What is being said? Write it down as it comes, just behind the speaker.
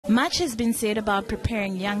Much has been said about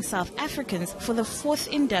preparing young South Africans for the fourth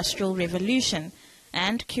industrial revolution.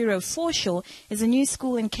 And Kuro Foreshore is a new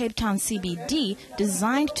school in Cape Town CBD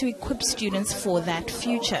designed to equip students for that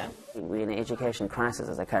future. We're in an education crisis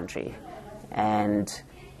as a country, and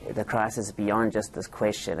the crisis is beyond just this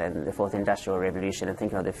question and the fourth industrial revolution and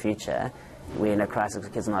thinking of the future. We're in a crisis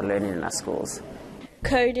because kids are not learning in our schools.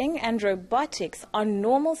 Coding and robotics are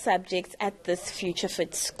normal subjects at this Future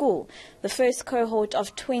Fit school. The first cohort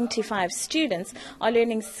of 25 students are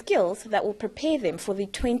learning skills that will prepare them for the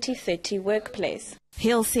 2030 workplace.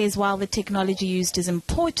 Hill says while the technology used is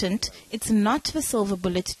important, it's not the silver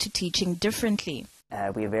bullet to teaching differently.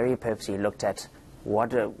 We very purposely looked at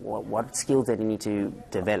what skills that you need to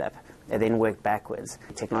develop and then work backwards.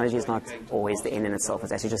 Technology is not always the end in itself,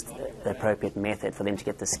 it's actually just the appropriate method for them to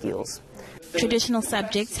get the skills. Traditional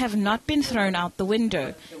subjects have not been thrown out the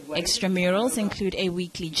window. Extramurals include a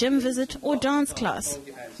weekly gym visit or dance class.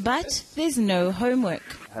 But there's no homework.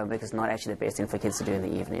 Homework is not actually the best thing for kids to do in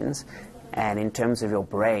the evenings. And in terms of your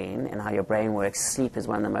brain and how your brain works, sleep is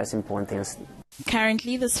one of the most important things.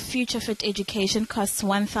 Currently, this Future Fit education costs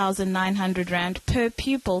 1,900 Rand per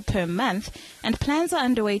pupil per month, and plans are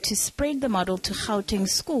underway to spread the model to Gauteng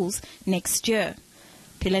schools next year.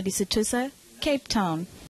 Pilar Disitusa, Cape Town.